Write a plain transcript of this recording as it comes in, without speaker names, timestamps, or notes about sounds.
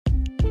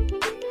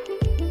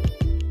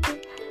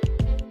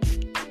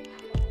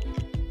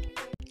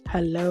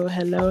Hello,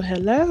 hello,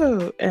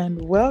 hello,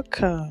 and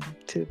welcome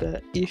to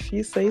the If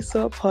You Say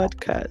So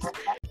podcast.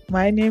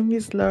 My name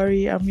is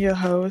Laurie, I'm your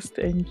host,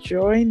 and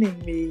joining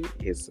me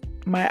is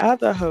my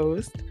other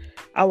host,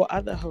 our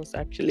other host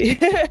actually,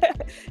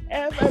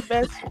 and my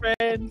best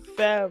friend,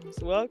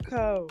 Fems.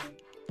 Welcome.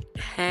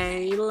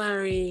 Hey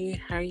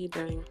Larry, how are you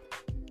doing?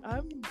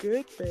 I'm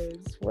good,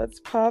 babes. What's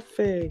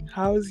popping?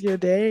 How's your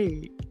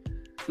day?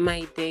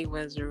 My day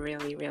was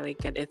really, really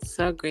good. It's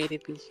so great to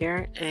be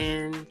here,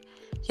 and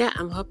yeah,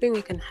 I'm hoping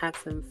we can have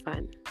some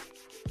fun.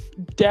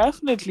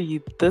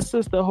 Definitely, this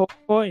is the whole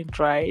point,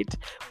 right?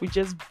 We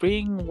just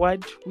bring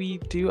what we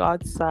do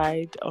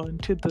outside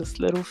onto this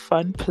little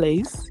fun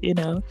place.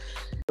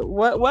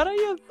 What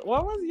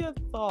was your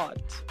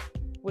thought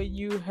when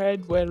you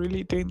heard we're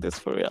really doing this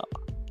for real?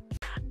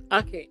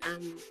 Okay,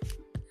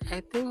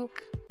 I think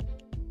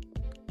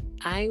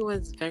I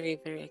was very,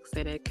 very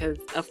excited because,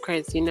 of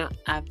course,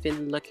 I've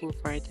been looking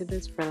forward to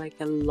this for like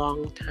a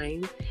long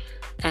time.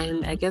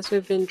 And I guess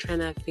we've been trying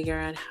to figure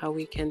out how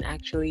we can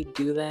actually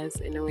do this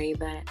in a way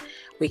that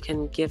we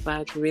can give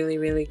out really,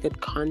 really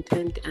good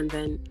content. And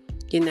then,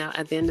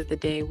 at the end of the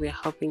day, we're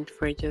hoping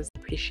for just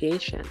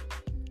appreciation.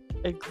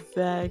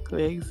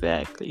 Exactly.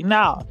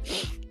 Now,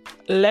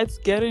 let's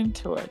get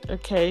into it.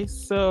 Okay,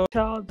 so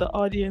tell the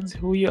audience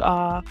who you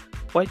are,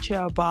 what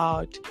you're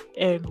about,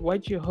 and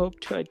what you hope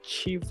to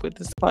achieve with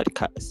this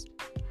podcast.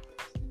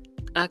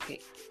 Okay,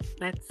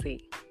 let's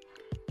see.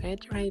 Where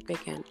do I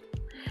begin?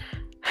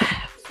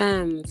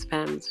 Fems.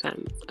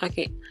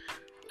 Okay.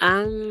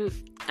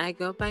 I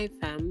go by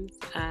Fems.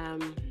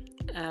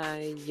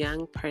 A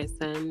young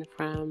person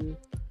from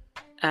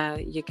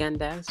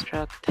Uganda,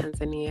 stroke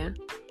Tanzania.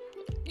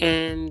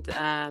 And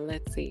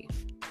let's see.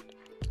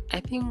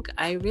 I think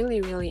I really,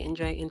 really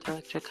enjoy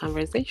intellectual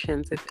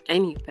conversations, if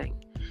anything.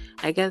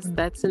 I guess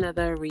that's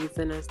another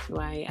reason as to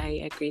why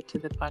I agreed to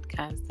the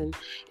podcast. And,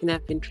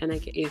 I've been trying to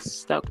get you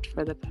stoked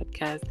for the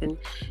podcast. And,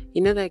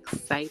 the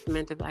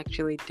excitement of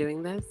actually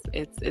doing this,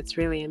 it's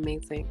really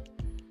amazing.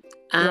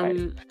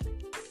 Right.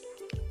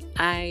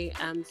 I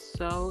am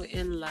so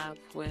in love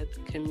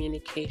with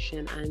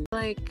communication, and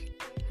like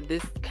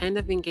this kind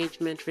of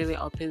engagement really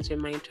opens your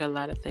mind to a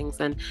lot of things,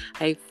 and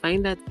I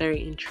find that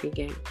very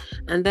intriguing.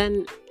 And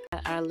then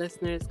our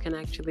listeners can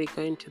actually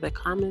go into the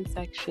comment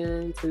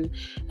sections, and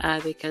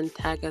they can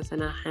tag us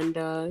on our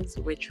handles,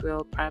 which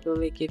we'll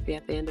probably give you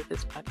at the end of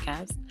this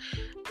podcast.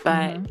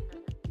 But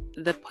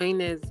the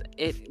point is,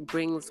 it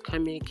brings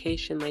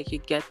communication, like you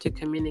get to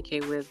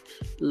communicate with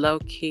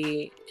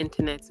low-key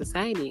internet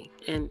society.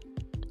 And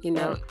when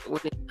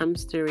it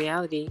comes to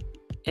reality,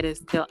 it is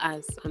still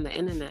us on the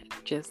internet,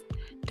 just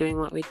doing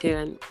what we do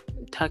and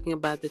talking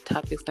about the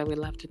topics that we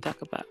love to talk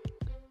about.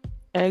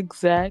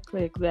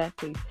 Exactly.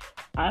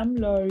 I'm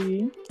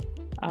Laurie.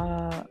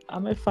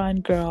 I'm a fun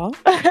girl.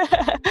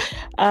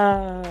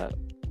 I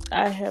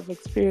have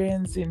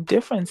experience in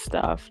different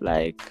stuff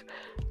like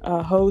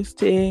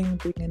hosting,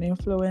 being an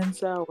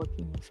influencer,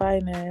 working in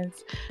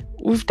finance.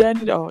 We've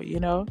done it all.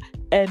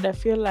 And I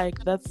feel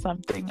like that's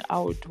something I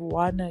would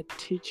want to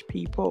teach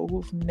people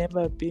who've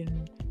never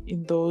been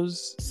in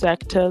those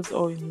sectors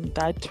or in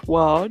that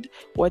world,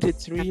 what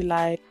it's really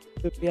like,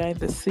 the behind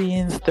the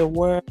scenes, the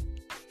work,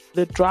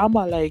 the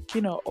drama,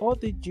 all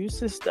the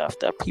juicy stuff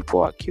that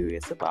people are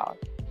curious about.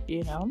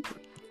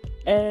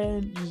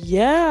 And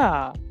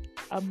yeah,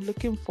 I'm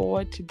looking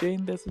forward to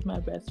doing this with my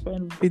best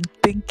friend. We've been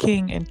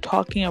thinking and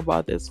talking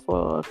about this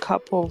for a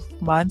couple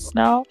of months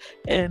now,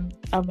 and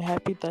I'm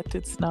happy that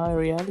it's now a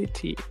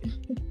reality.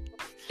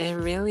 It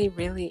really,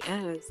 really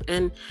is.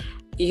 And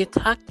you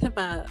talked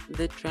about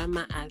the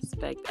drama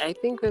aspect. I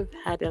think we've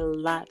had a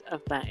lot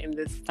of that in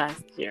this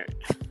past year.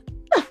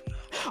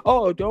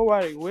 Oh, don't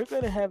worry. We're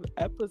going to have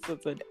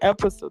episodes and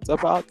episodes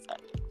about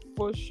that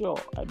for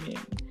sure. I mean,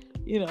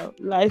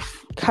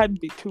 life can't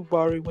be too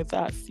boring with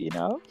us.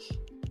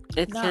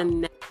 It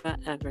can never,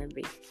 ever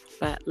be.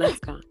 But let's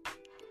go.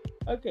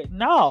 Okay,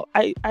 now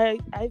I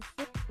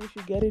think we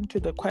should get into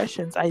the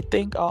questions. I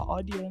think our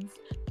audience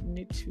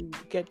need to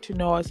get to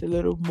know us a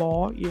little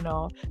more,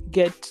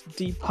 get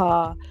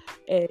deeper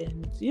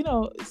and,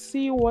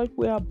 see what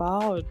we're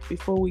about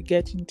before we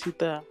get into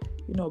the,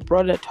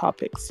 broader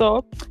topics.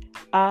 So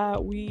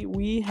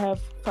we have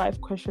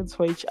 5 questions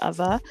for each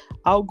other.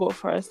 I'll go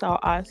first. I'll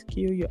ask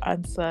you, you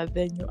answer,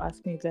 then you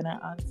ask me, then I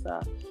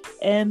answer.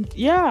 And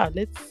yeah,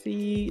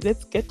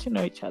 let's get to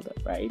know each other,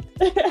 right?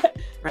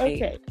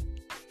 Right. Okay.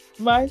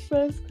 My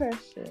first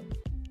question.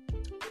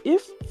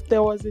 If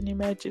there was an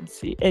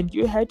emergency and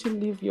you had to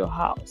leave your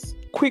house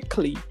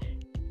quickly,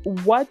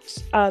 what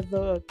are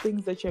the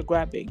things that you're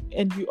grabbing?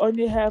 And you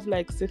only have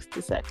like 60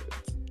 seconds.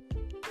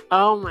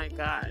 Oh my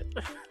God.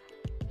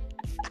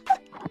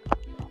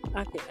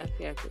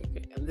 Okay.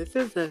 This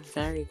is a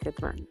very good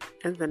one,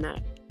 isn't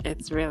it?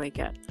 It's really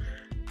good.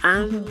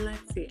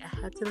 Let's see.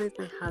 I had to leave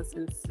my house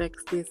in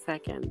 60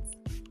 seconds.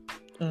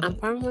 I'm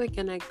probably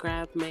gonna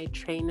grab my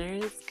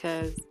trainers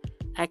because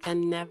I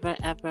can never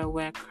ever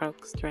wear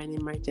Crocs during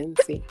an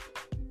emergency.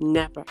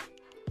 Never.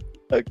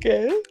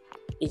 Okay.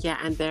 Yeah,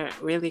 and they're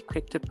really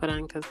quick to put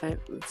on because they're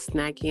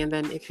snaggy. And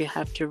then if you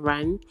have to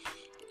run,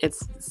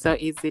 it's so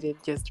easy to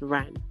just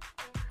run.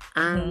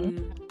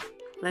 Mm-hmm.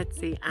 Let's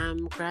see.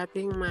 I'm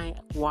grabbing my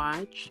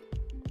watch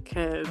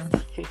because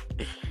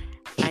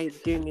I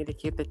do need to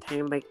keep the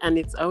time. Like, and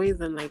it's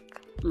always on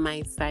like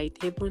my side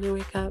table when I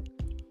wake up,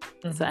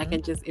 so I Mm-hmm.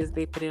 can just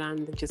easily put it on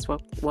and just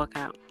walk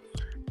out.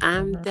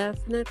 I'm Mm-hmm.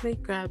 definitely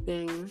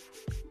grabbing.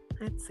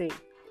 Let's see.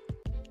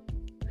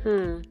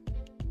 I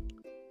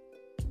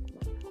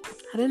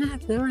don't know.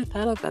 I've never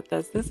thought about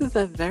this. This is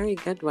a very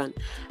good one,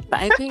 but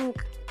I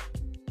think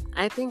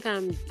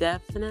I'm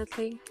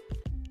definitely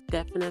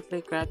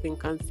grabbing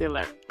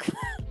concealer.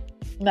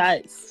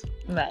 Nice.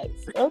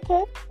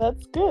 Okay,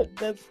 that's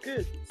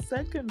good.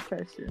 Second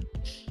question.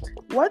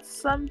 What's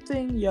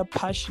something you're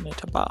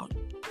passionate about?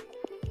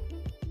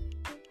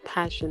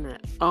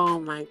 Passionate. Oh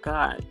my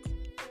God.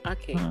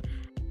 Okay. Mm.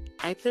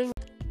 I think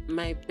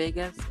my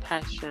biggest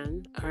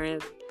passion, or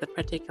the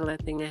particular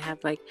thing I have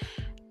like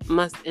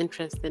most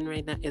interest in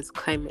right now, is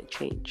climate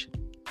change.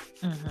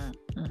 Mm-hmm.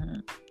 Mm-hmm.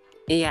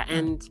 Yeah,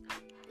 and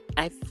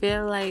I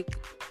feel like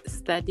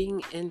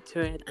studying into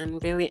it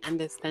and really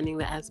understanding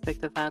the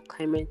aspect of how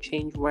climate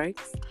change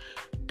works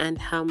and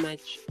how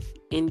much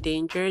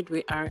endangered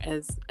we are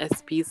as a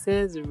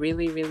species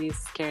really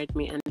scared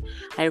me, and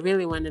I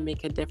really want to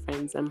make a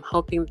difference. I'm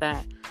hoping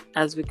that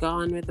as we go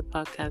on with the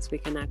podcast we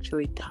can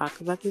actually talk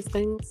about these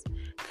things,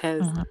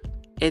 because Mm-hmm.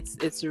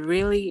 it's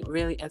really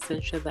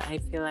essential that I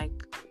feel like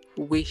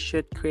we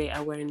should create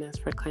awareness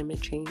for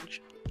climate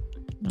change.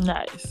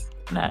 Nice.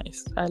 I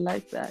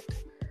like that.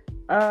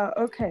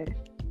 Okay.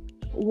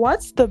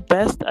 What's the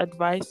best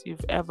advice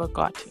you've ever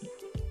gotten?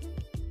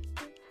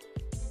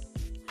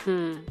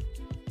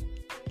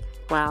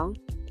 Well,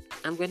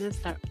 I'm gonna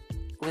start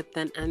with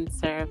an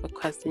answer of a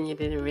question you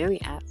didn't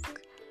really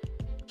ask.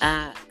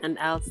 And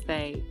I'll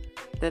say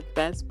the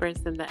best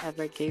person that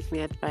ever gave me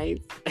advice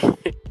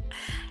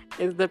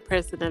is the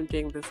person I'm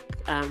doing this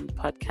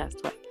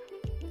podcast with.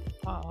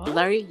 Aw.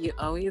 Laurie, you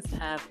always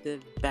have the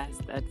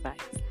best advice.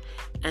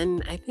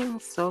 And I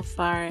think so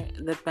far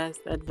the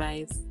best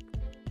advice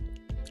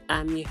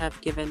you have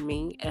given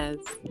me is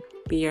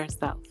be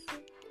yourself.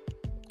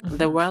 Mm-hmm.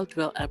 The world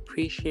will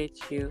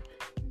appreciate you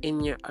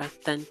in your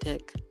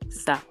authentic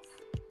self,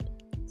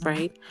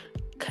 right?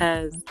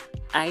 Because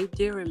I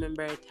do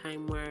remember a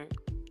time where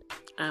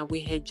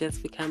we had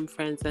just become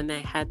friends and I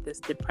had this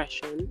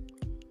depression.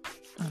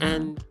 Mm-hmm.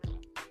 And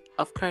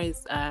of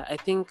course, I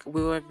think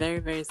we were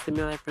very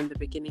similar from the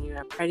beginning. You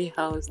were a party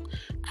host.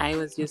 I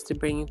was used to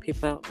bringing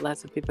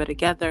lots of people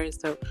together,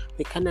 so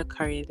we kind of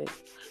created.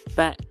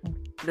 But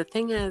the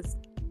thing is,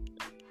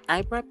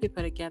 I brought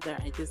people together.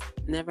 I just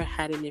never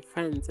had any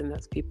friends, and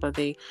those people,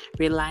 they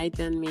relied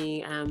on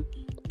me,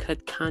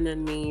 could count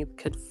on me,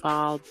 could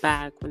fall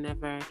back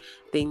whenever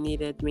they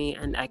needed me,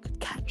 and I could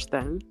catch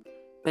them.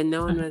 But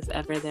no one was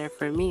ever there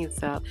for me,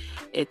 so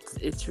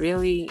it's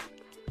really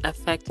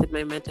affected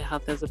my mental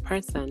health as a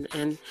person.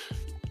 And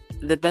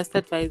the best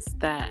advice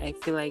that I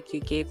feel like you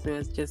gave me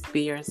was just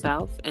be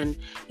yourself. And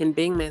in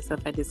being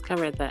myself, I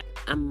discovered that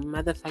I'm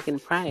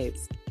motherfucking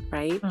prize,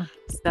 right?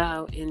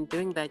 So in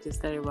doing that, I just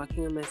started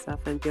working on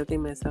myself and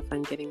building myself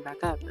and getting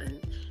back up. And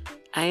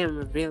I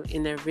am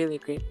in a really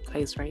great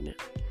place right now.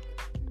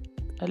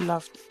 I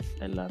love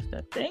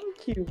that.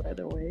 Thank you, by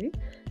the way.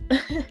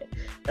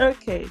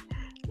 Okay.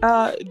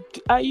 Are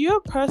you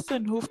a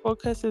person who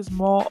focuses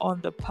more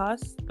on the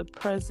past, the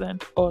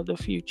present, or the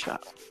future?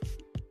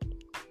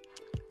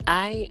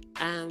 I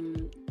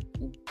am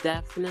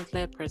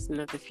definitely a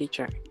person of the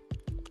future.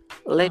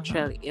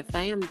 Literally, if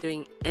I am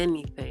doing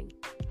anything,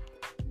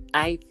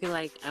 I feel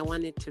like I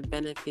want it to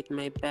benefit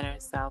my better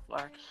self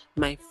or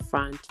my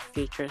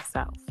future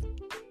self.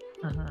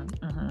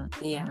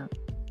 Yeah.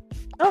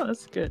 Oh,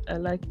 that's good. I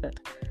like that.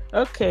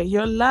 Okay,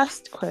 your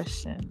last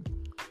question.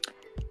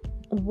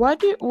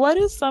 What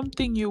is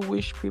something you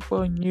wish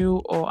people knew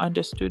or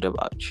understood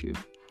about you?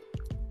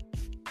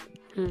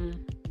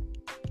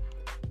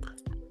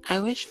 I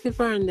wish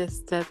people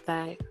understood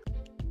that.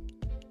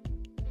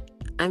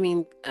 I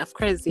mean, of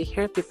course, you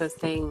hear people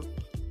saying,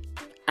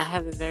 I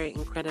have a very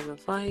incredible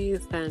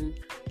voice and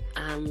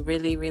I'm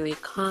really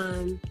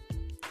calm.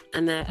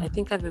 And I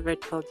think I've ever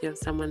told you of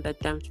someone that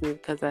dumped me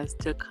because I was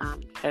too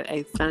calm.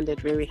 I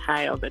sounded really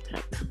high all the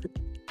time.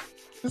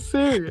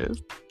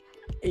 Serious?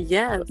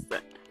 Yes.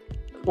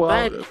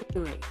 Wow. But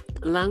anyway,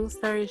 long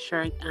story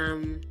short,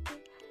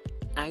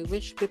 I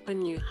wish people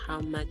knew how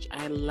much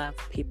I love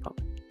people.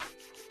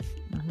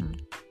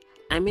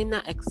 I may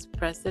not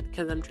express it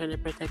because I'm trying to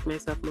protect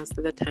myself most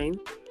of the time,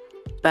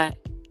 but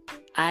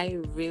I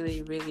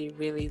really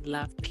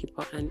love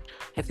people. And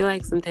I feel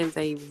like sometimes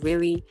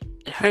it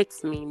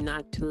hurts me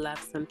not to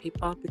love some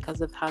people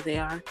because of how they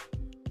are.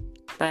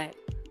 But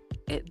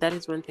that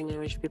is one thing I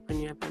wish people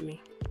knew about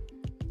me.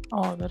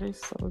 Oh, that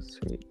is so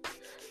sweet.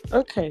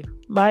 Okay,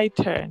 my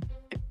turn.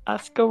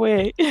 Ask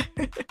away.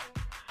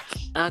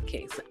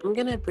 Okay, so I'm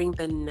gonna bring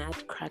the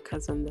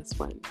nutcrackers on this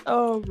one.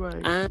 Oh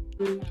my.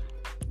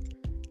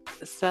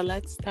 So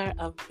let's start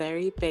off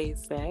very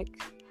basic,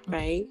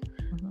 right?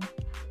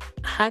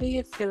 How do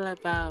you feel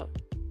about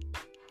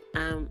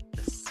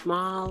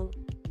small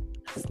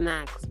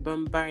snacks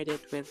bombarded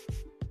with,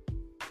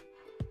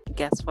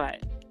 guess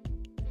what?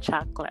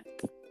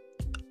 Chocolate.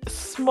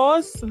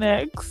 Small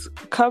snacks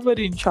covered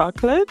in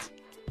chocolate.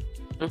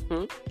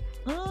 Mm-hmm.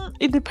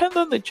 It depends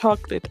on the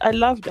chocolate. I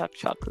love dark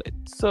chocolate.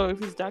 So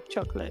if it's dark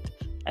chocolate,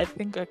 I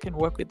think I can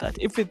work with that.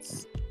 If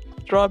it's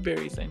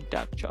strawberries and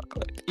dark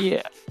chocolate,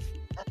 yeah.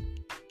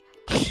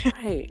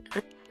 Right.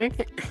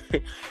 Okay.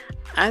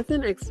 I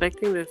wasn't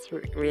expecting this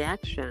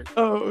reaction.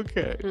 Oh,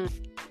 okay.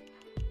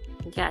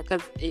 Yeah,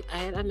 because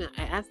I don't know.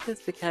 I ask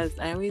this because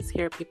I always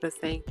hear people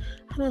saying,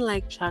 "I don't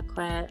like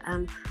chocolate.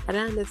 I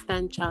don't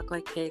understand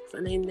chocolate cakes,"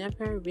 and I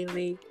never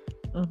really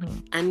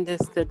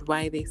understood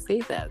why they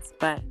say this.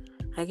 But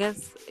I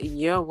guess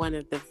you're one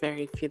of the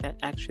very few that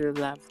actually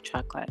love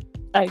chocolate.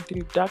 I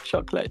do dark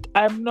chocolate.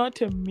 I'm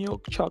not a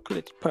milk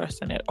chocolate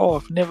person at all.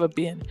 I've never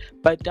been,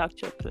 but dark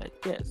chocolate,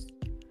 yes.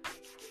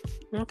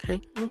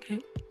 Okay.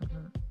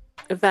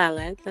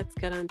 Valid. Let's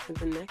get on to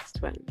the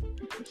next one.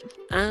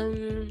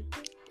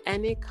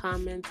 Any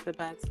comments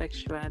about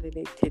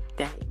sexuality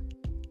today?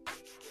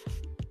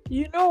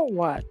 You know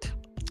what?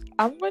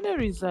 I'm going to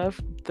reserve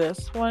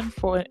this one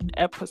for an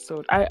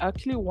episode. I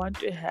actually want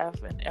to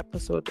have an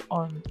episode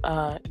on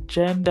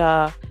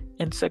gender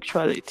and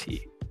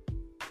sexuality.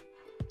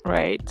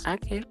 Right?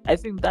 Okay. I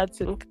think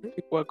that's it. Okay.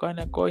 We're going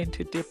to go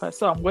into deeper.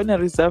 So I'm going to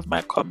reserve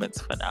my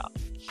comments for now.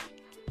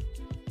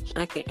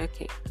 Okay.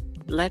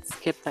 Let's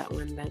skip that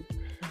one then.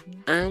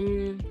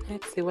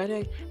 Let's see.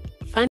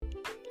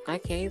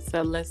 Okay,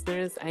 so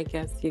listeners, I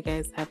guess you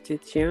guys have to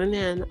tune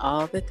in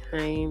all the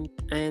time,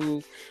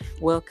 and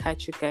we'll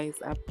catch you guys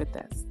up with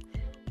this.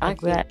 Okay,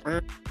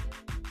 Exactly.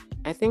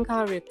 I think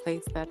I'll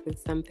replace that with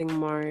something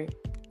more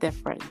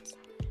different.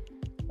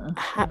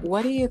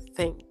 What do you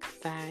think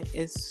that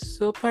is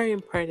super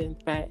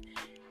important,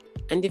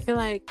 and you feel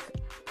like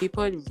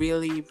people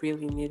really,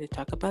 really need to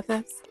talk about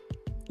this,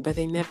 but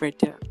they never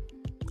do,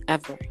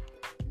 ever?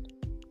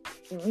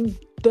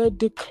 The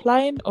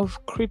decline of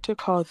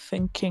critical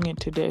thinking in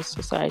today's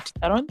society.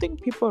 I don't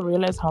think people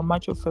realize how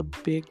much of a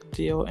big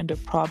deal and a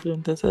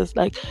problem this is.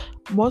 Like,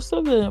 most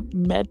of the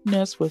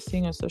madness we're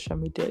seeing on social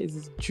media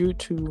is due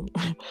to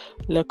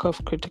lack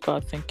of critical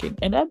thinking,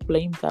 and I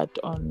blame that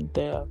on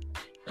the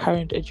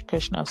current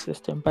educational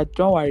system. But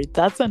don't worry,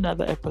 that's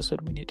another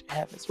episode we need to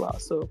have as well.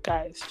 So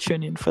guys,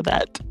 tune in for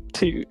that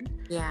too.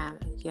 Yeah,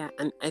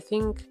 and I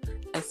think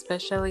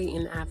especially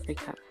in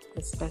Africa.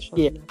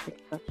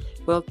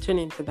 We'll tune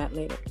into that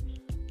later.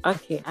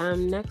 Okay,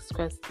 next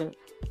question.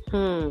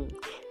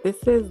 This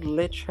is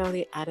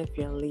literally out of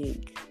your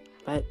league,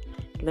 but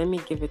let me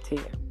give it to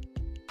you.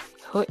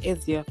 Who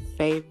is your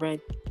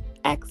favorite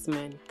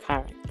X-Men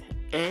character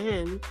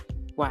and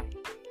why?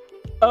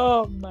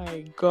 Oh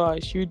my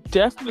gosh, you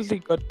definitely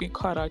got me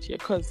caught out here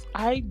because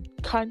I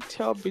can't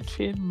tell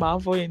between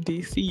Marvel and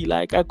DC.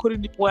 Like, I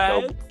couldn't even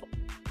tell.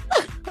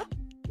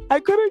 I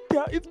couldn't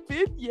tell. It's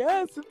been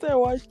years since I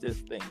watched this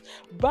thing.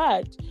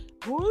 But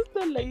who's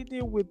the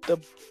lady with the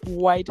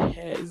white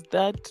hair? Is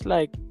that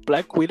like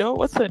Black Widow?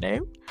 What's her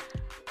name?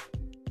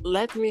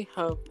 Let me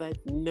hope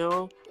that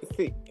no.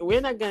 See,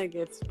 we're not gonna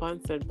get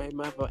sponsored by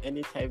Marvel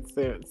anytime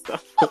soon, so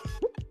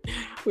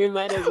we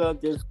might as well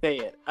just say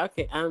it.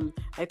 Okay.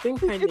 I think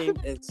her name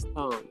is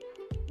Storm,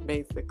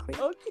 basically.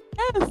 Okay.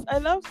 Yes, I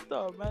love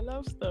Storm.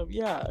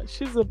 Yeah,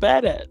 she's a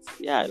badass.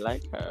 Yeah, I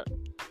like her.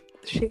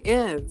 She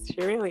is. She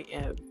really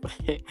is.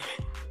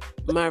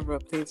 Marvel,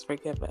 please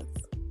forgive us.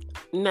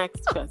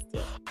 Next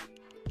question.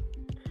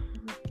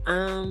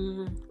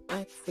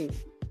 Let's see.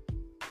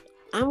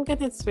 I'm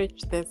gonna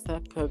switch this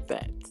up a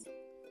bit.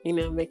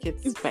 Make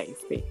it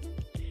spicy.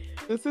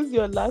 This is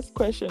your last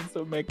question,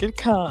 so make it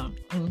calm.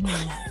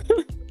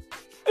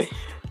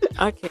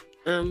 Okay.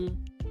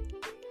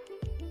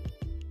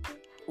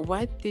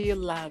 What do you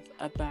love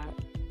about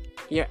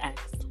your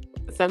ex?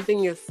 Something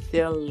you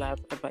still love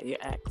about your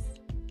ex?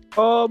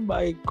 Oh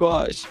my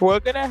gosh, we're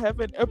gonna have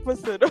an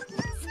episode on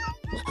this.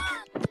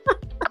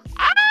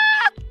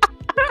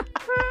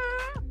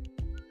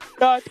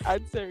 Not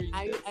answering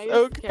this. Are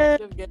you scared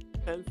of getting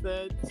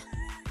censored?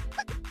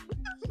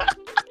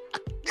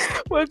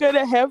 We're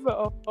gonna have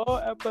a whole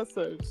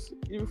episode.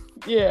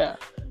 Yeah.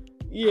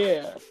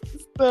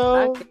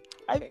 So Okay.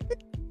 I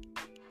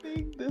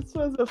think this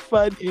was a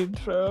fun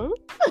intro.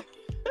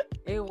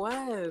 It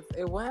was.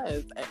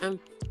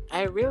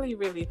 I really,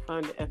 really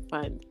found it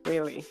fun.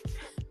 Really.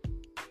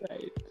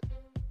 Right.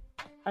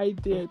 I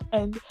did.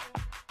 And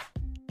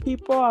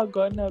people are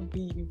gonna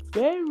be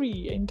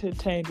very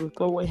entertained with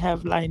what we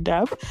have lined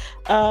up.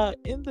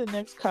 In the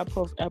next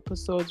couple of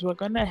episodes, we're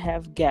gonna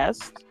have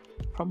guests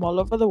from all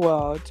over the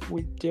world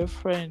with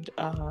different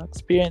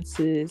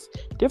experiences,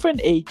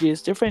 different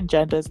ages, different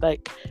genders.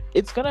 Like,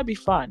 it's gonna be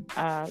fun.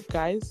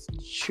 Guys,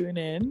 tune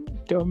in.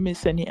 Don't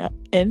miss any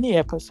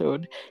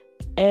episode.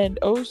 And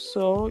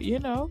also,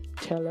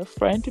 tell a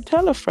friend to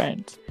tell a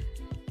friend.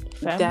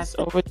 Fans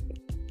over.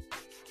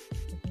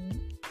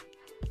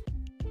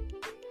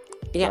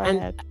 Yeah,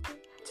 and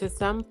to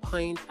some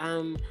point,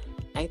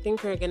 I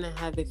think we're gonna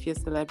have a few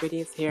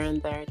celebrities here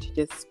and there to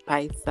just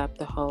spice up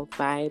the whole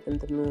vibe and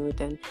the mood,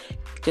 and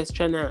just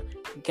trying to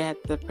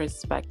get the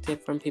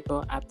perspective from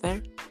people up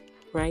there,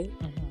 right?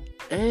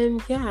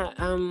 And yeah,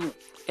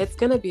 it's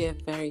gonna be a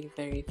very,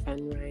 very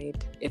fun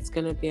ride. It's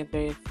gonna be a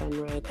very fun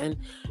ride. And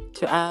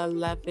to our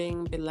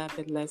loving,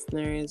 beloved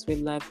listeners, we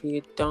love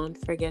you. Don't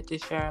forget to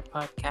share our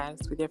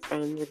podcast with your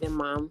friend, with your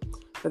mom,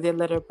 with your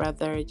little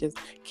brother. Just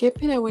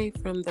keep it away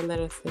from the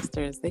little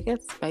sisters. They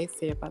get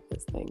spicy about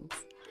these things.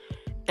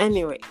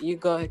 Anyway, you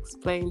go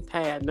explain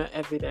Taya, no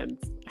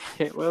evidence.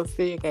 We'll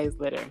see you guys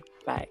later.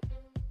 Bye.